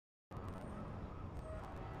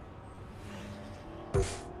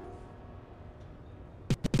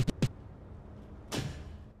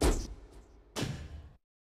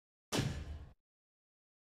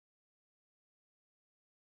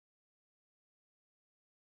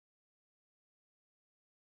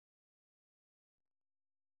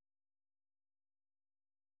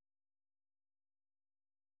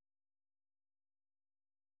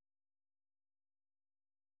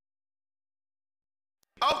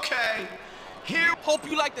Okay, here. Hope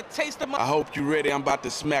you like the taste of my. I hope you ready. I'm about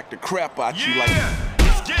to smack the crap out you like. Yeah,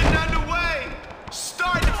 it's getting underway.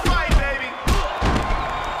 Start the fight, baby.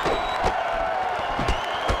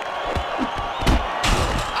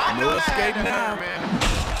 I know No escape that now, man.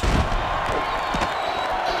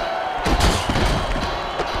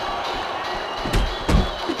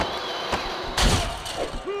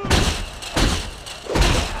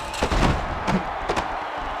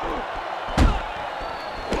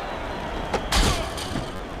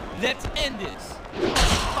 Let's end this.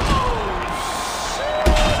 Oh, shit.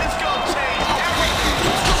 It's gonna change everything.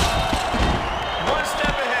 One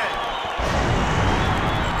step ahead.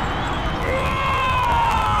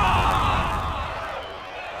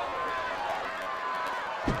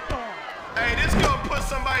 Hey, this gonna put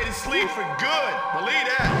somebody to sleep for good. Believe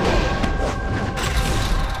that.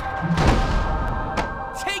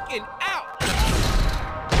 Taken out.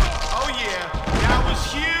 Oh yeah, that was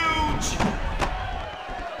huge.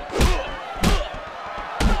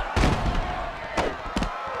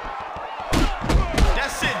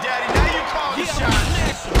 That's it, Daddy. Now you call the shot.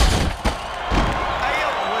 Hey, yo,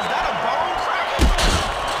 was that a bone cracker?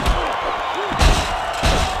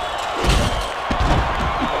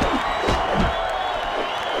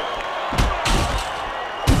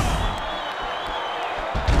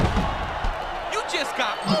 You just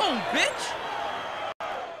got owned, bitch.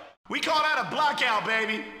 We call that a blackout,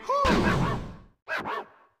 baby. Whew.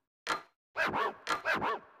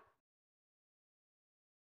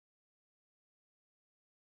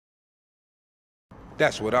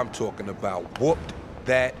 That's what I'm talking about. Whooped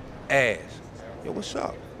that ass. Yo, what's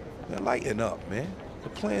up? Man, lighten up, man. The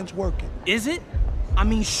plan's working. Is it? I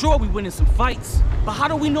mean, sure, we winning some fights, but how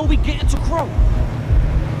do we know we getting to Crow?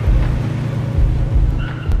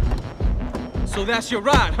 So that's your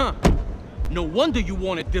ride, huh? No wonder you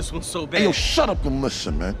wanted this one so bad. Hey, yo, shut up and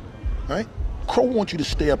listen, man. All right? Crow wants you to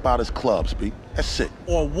stay up out his clubs, B. That's it.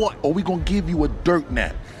 Or what? Or we gonna give you a dirt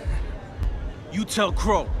nap. You tell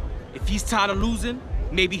Crow, if he's tired of losing,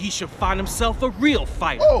 maybe he should find himself a real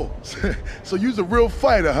fighter. Oh, so you's a real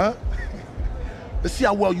fighter, huh? Let's see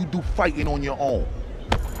how well you do fighting on your own.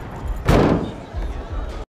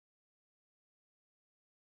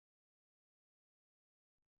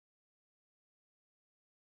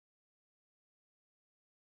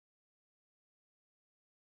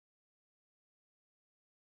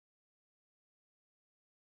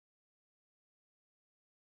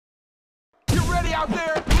 You ready out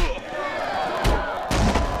there?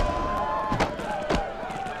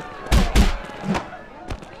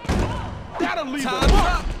 That'll leave a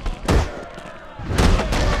mark.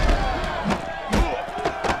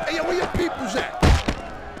 Hey, yo, where your peoples at?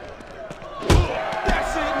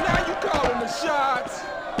 That's it. Now you calling the shots.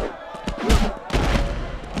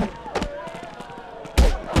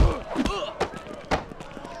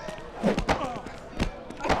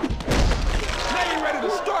 Now you ready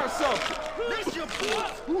to start something. That's your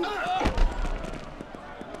fault.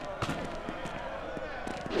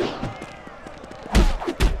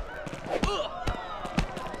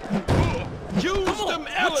 Use them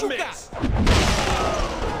elements. We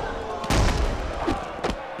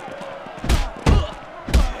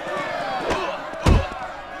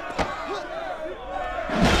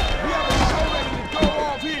have a show ready to go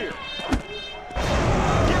off here.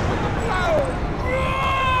 Get with the flow.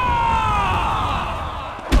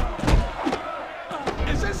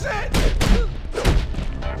 Is this it?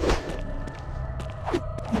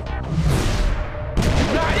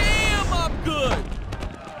 Damn, I'm good.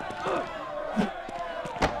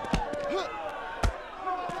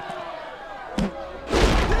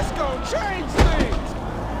 This gonna change things.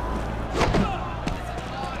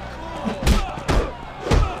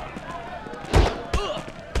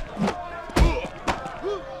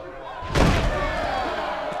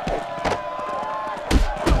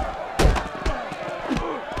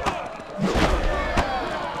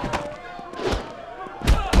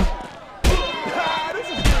 Ah, this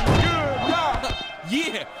is getting good now.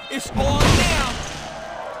 Yeah, it's all now.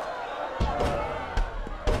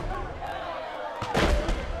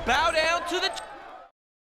 Bow down to the...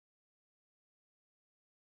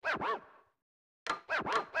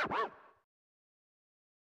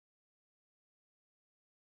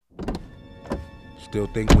 Still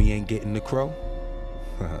think we ain't getting the crow?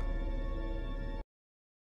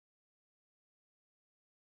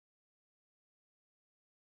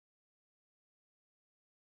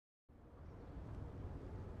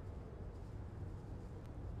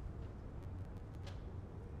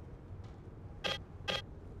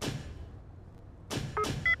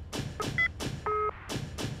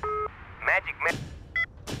 Magic man.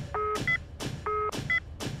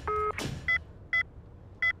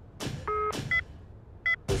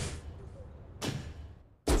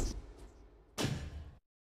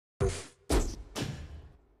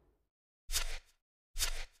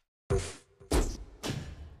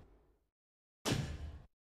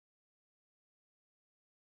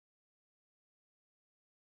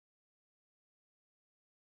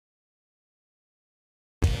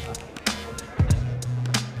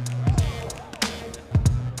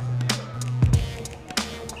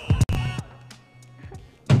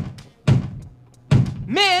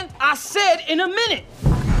 Man, I said in a minute!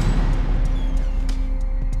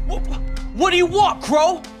 What do you want,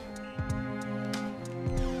 Crow?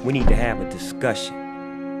 We need to have a discussion.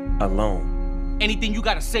 Alone. Anything you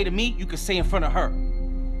gotta say to me, you can say in front of her.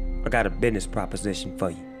 I got a business proposition for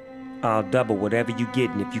you. I'll double whatever you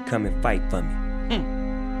getting if you come and fight for me.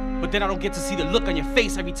 But then I don't get to see the look on your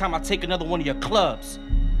face every time I take another one of your clubs.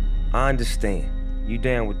 I understand. You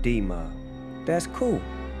down with D-Mob. That's cool.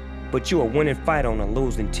 But you're a winning fighter on a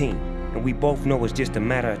losing team, and we both know it's just a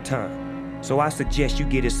matter of time. So I suggest you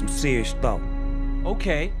give it some serious thought.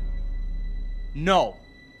 Okay. No.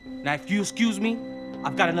 Now if you excuse me,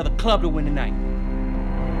 I've got another club to win tonight.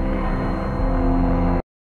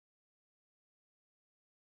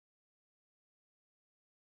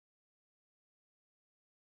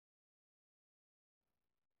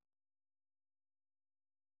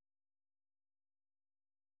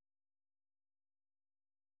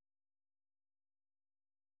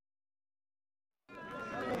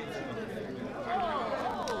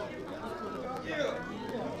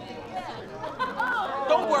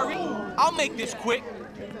 Don't worry, I'll make this quick.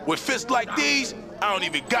 With fists like these, I don't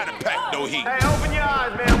even gotta pack no heat. Hey, open your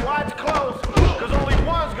eyes, man. Watch close, because only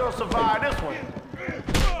one's gonna survive this one.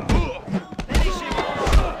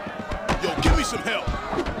 Yo, give me some help.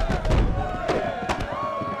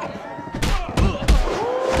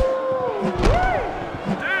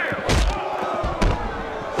 Damn!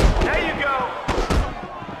 There you go.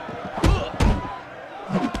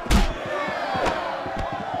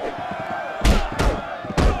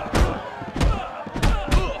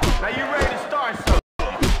 Now you ready to start something?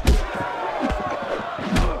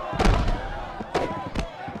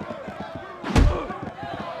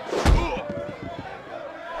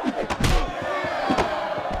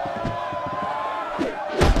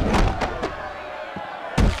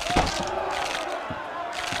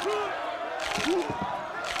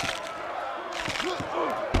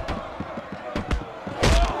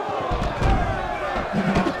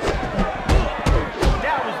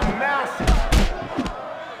 That was massive.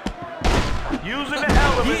 Using the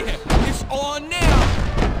elements. Yeah, it's on now.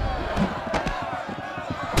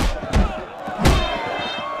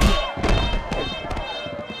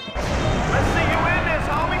 Let's see you in this,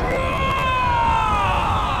 homie.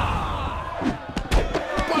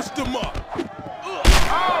 Bust them up.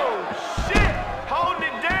 Oh, shit! Holding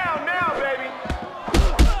it down now, baby.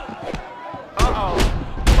 Uh-oh.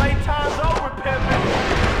 Playtime's over, pimpin'.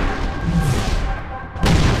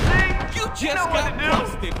 See? You just know what got to do.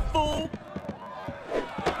 busted, fool.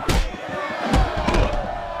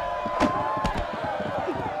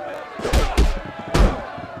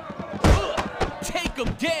 Take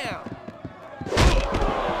him down.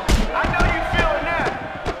 I know you feeling that.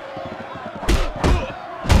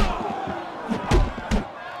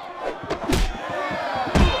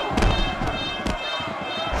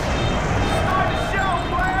 Start the show,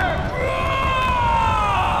 player.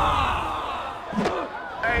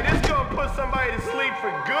 Hey, this gonna put somebody to sleep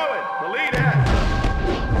for good. Believe that.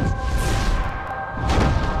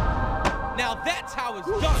 Now that's how it's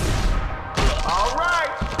done. All right.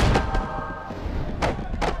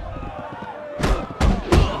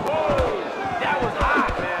 Whoa, that was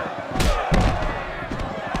hot, man.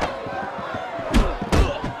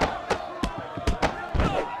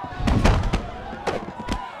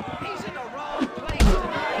 He's in the wrong place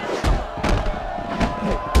tonight.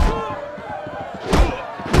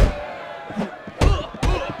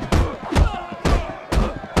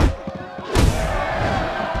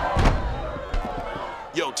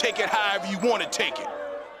 Yo, take it however you want to take it.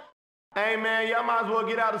 Hey, man, y'all might as well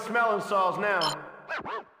get out the smelling salts now.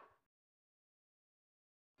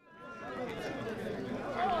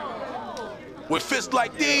 With fists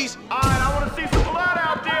like these? All right, I want to see some blood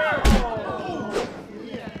out there.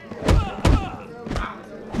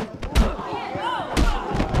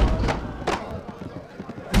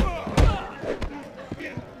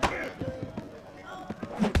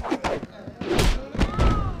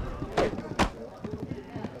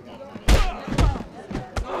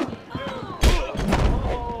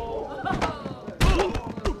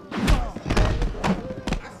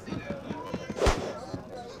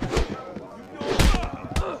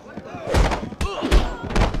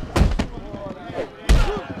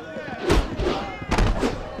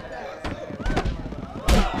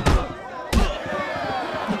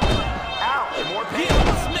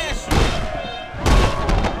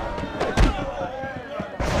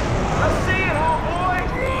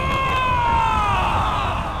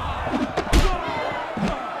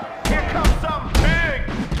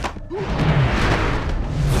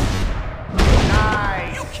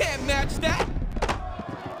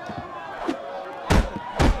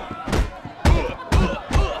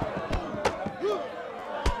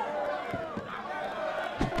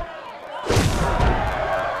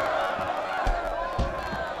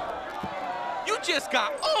 Just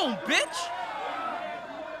got owned, bitch!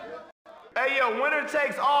 Hey, yo, winner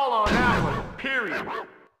takes all on that one, period.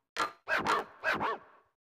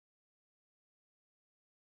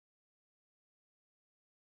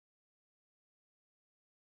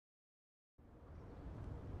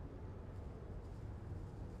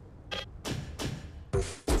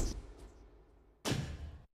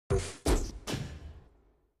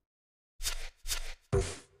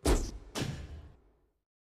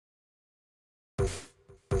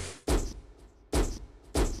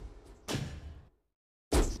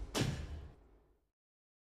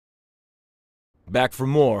 Back for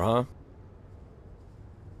more, huh?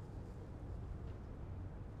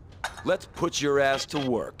 Let's put your ass to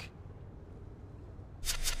work.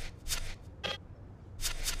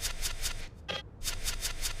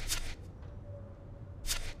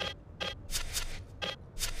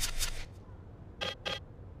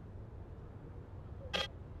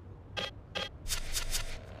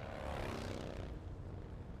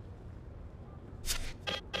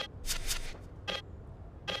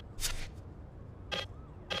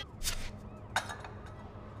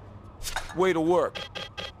 Way to work.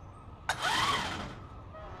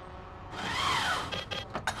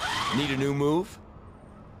 Need a new move?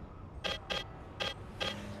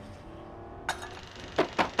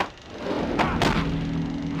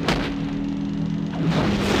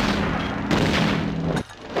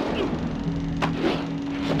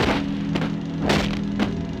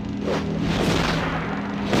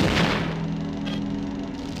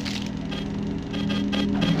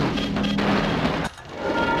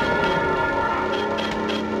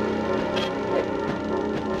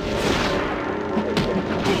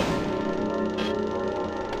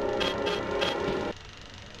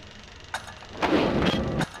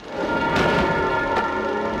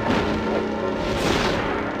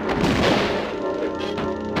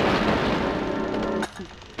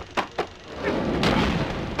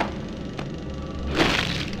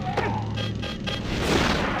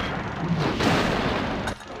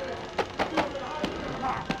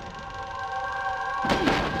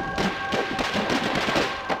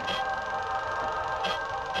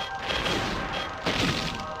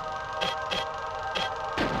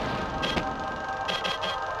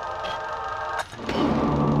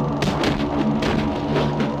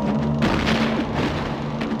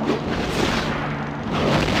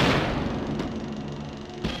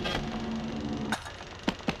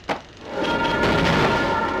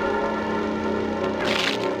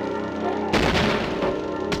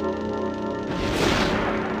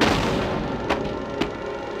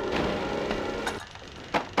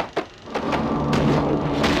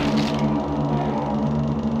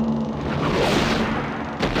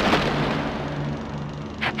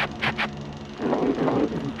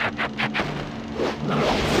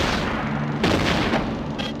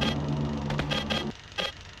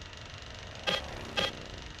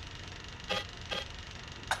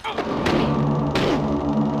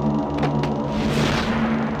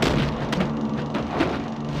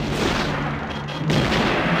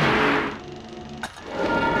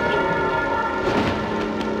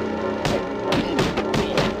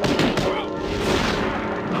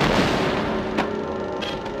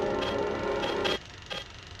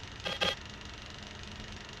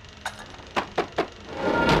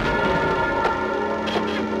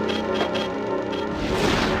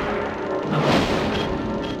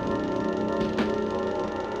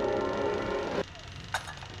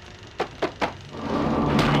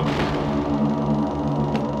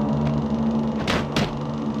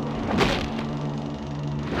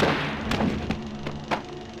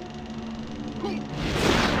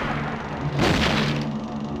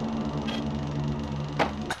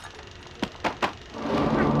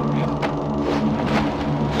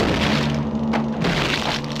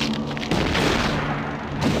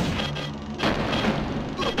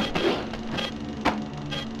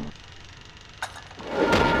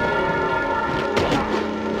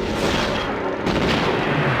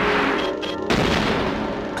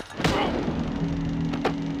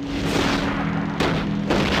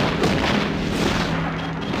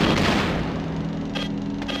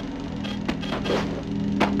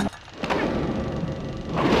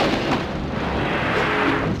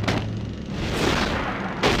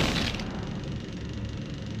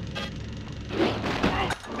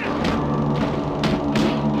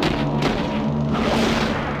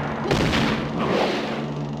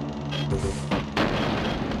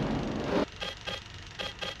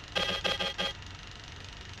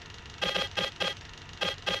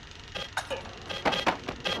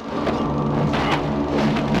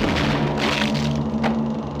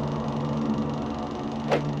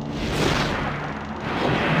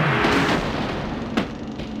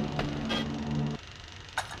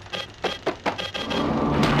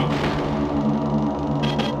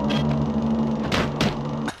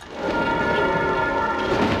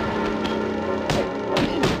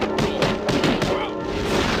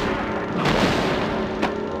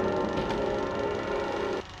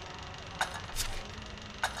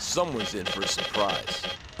 someone's in for a surprise.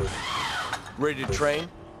 Ready to train?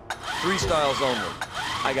 3 styles only.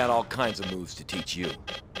 I got all kinds of moves to teach you.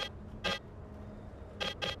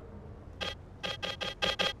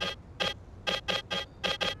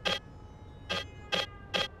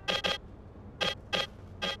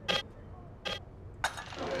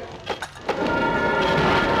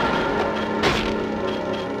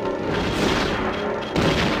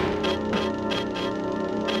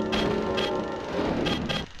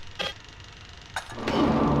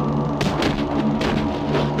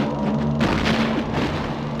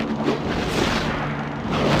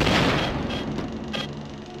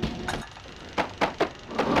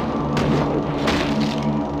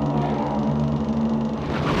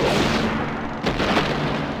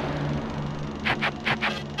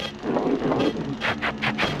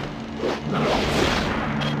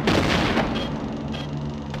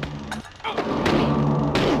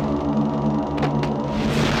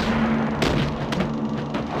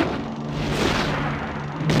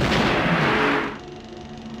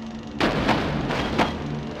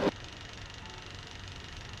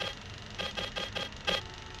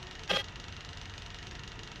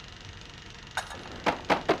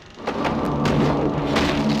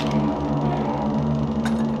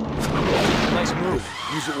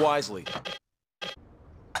 Use it wisely.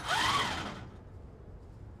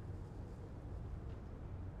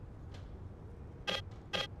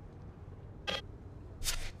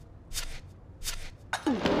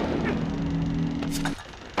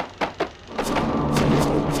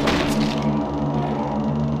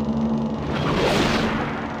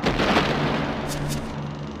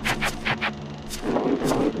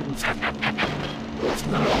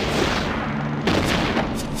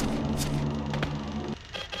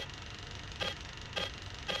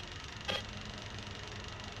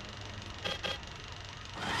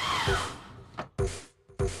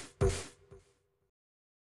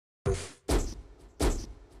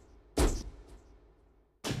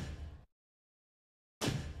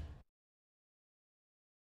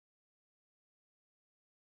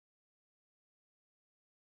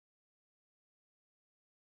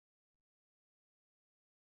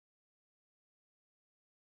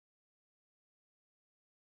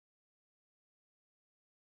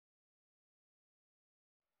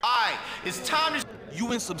 Alright, it's time to...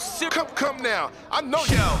 You in some serious... Come now. I know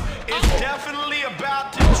you. Yo, it's definitely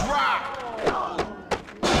about to drop.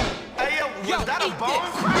 Hey, yo, was that a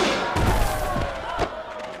bone crack?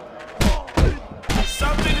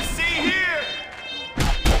 Something to see here.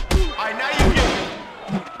 Alright, now you get it.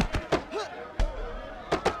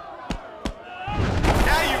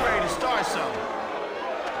 Now you ready to start something.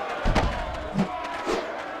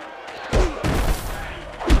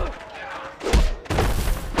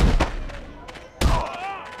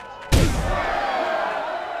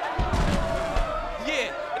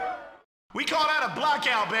 We call that a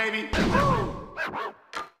blackout, baby.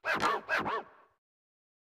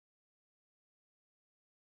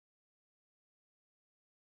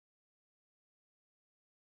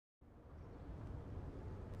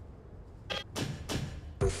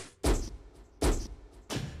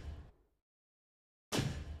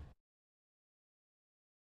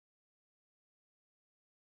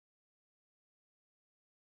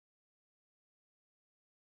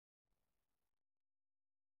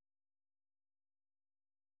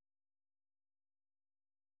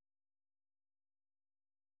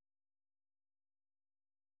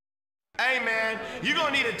 Hey man, you're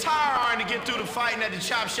gonna need a tire iron to get through the fighting at the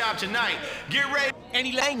chop shop tonight. Get ready.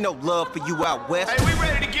 Any ain't no love for you out west. Hey, we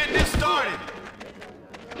ready to get this started.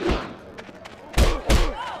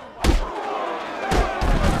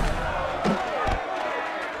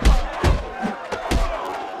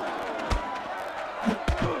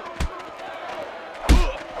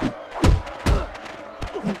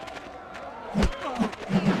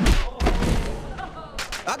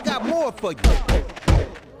 I got more for you.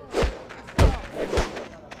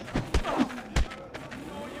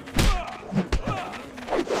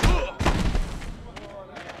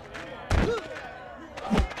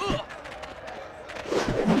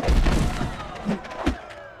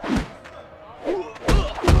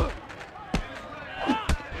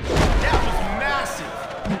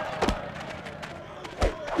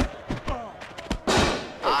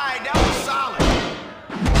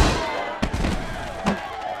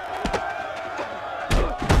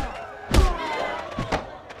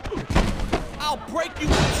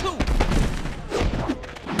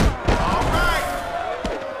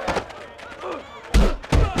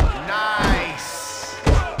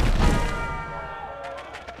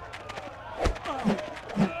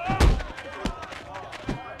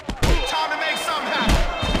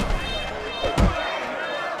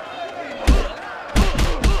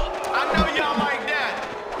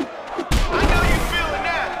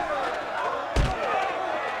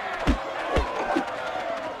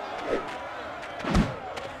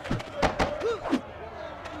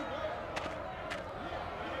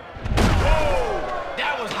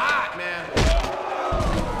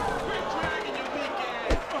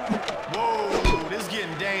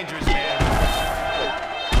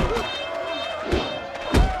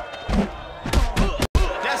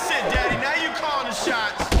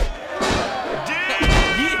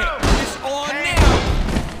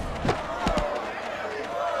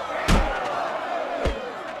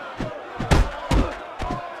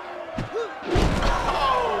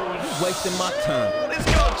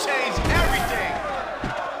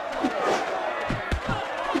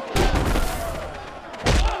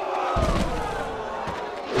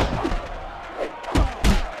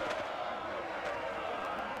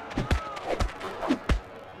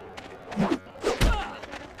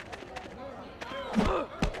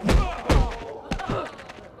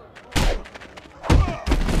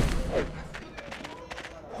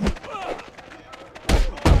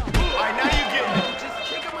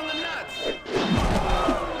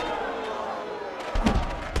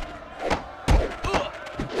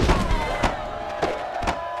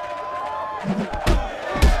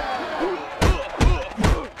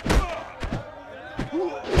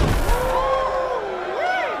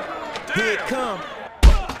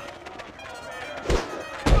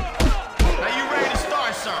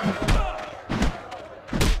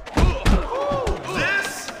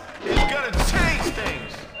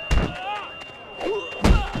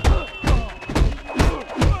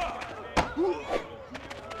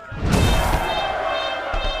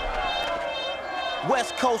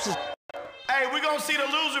 West Coast is... Hey, we gonna see the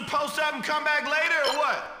loser post up and come back later or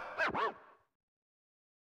what?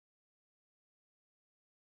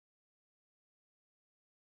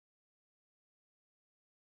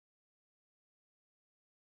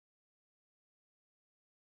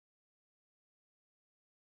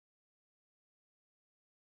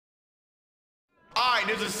 All right,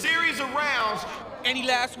 there's a series of rounds. Any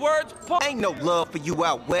last words, punk? Ain't no love for you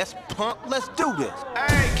out west, punk. Let's do this.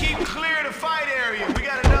 Hey, keep clear of the fight area. We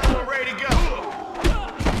got another one ready to go.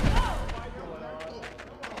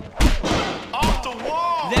 Off the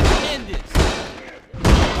wall. Let's end this.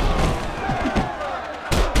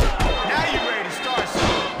 Now you ready to start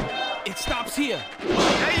something. It stops here.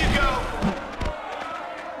 There you go.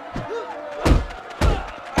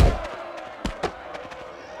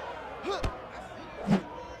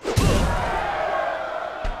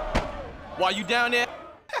 While you down there?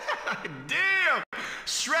 Damn!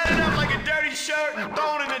 Shredded up like a dirty shirt and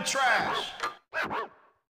thrown in the trash.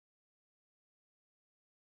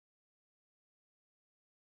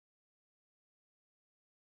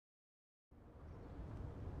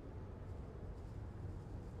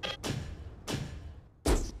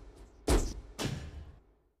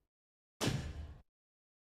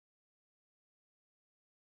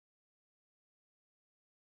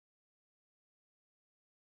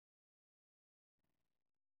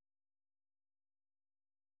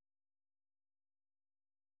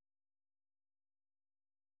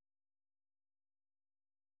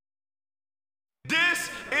 This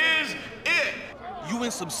is it. You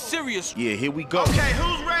in some serious... Yeah, here we go. Okay,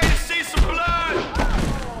 who's ready to see some blood?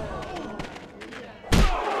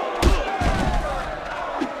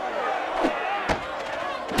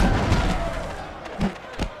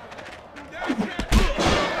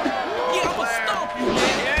 Yeah, I'ma stomp you,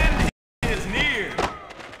 man. The end is near.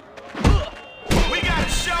 We got a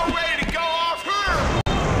show ready to go off here.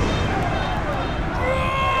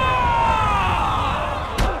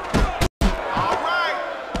 All right.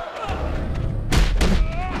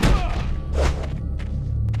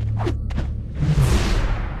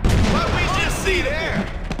 What we just see there?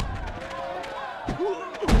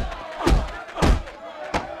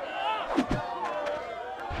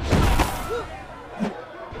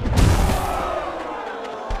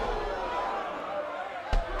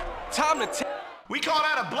 Time to take... We call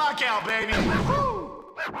that a blackout, baby.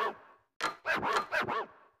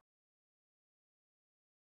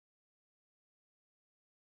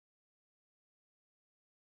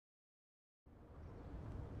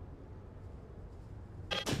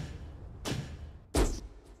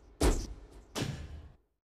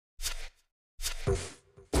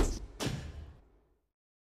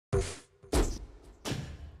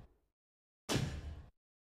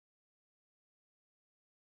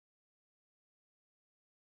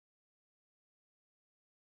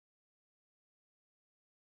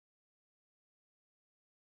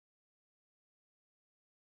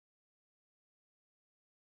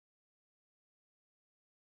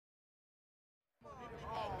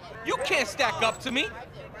 You can't stack up to me.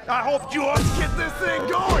 I hope you all get this thing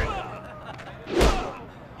going.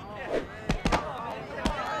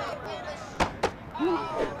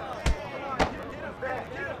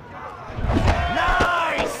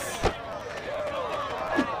 Nice!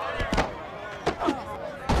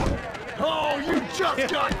 Oh, you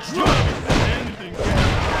just got drunk!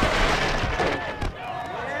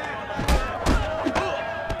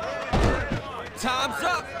 Time's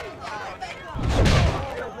up.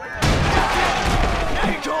 Now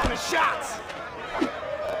you're calling the shots!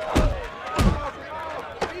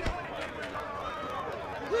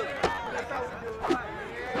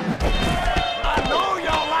 I know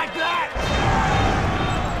y'all like that!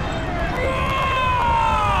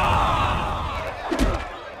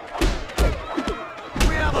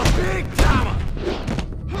 We have a big timer!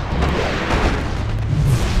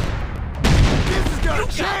 This is gonna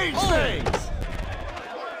change things!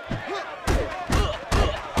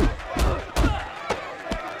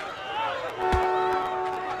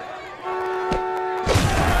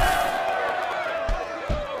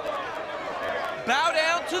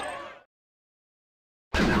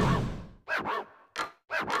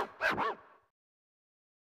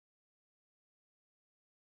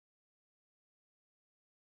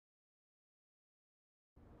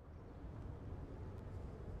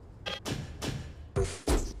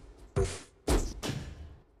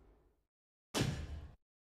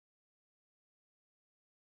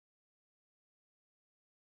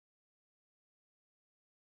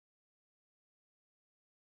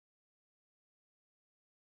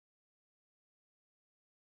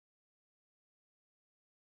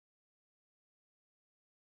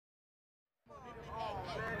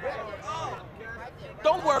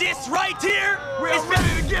 Don't worry. This right here is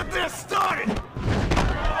ready to get this started.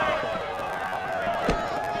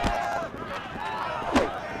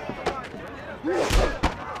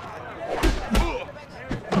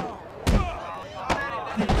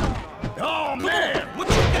 Oh man, what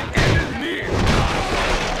you got in here?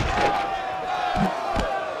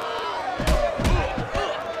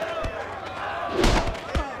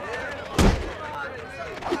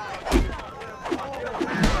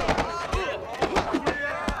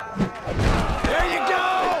 There you go.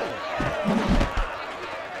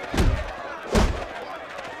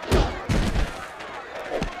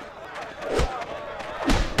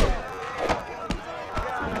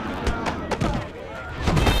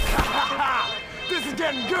 This is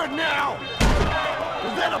getting good now.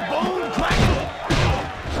 Is that a bone cracker?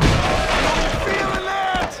 Are you feeling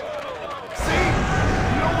that? See?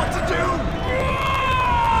 You know what to do.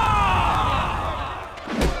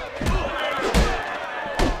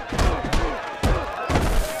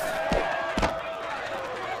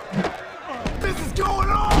 This is going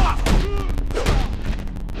off!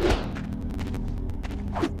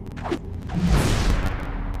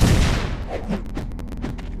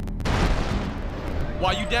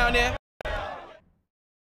 While you down there,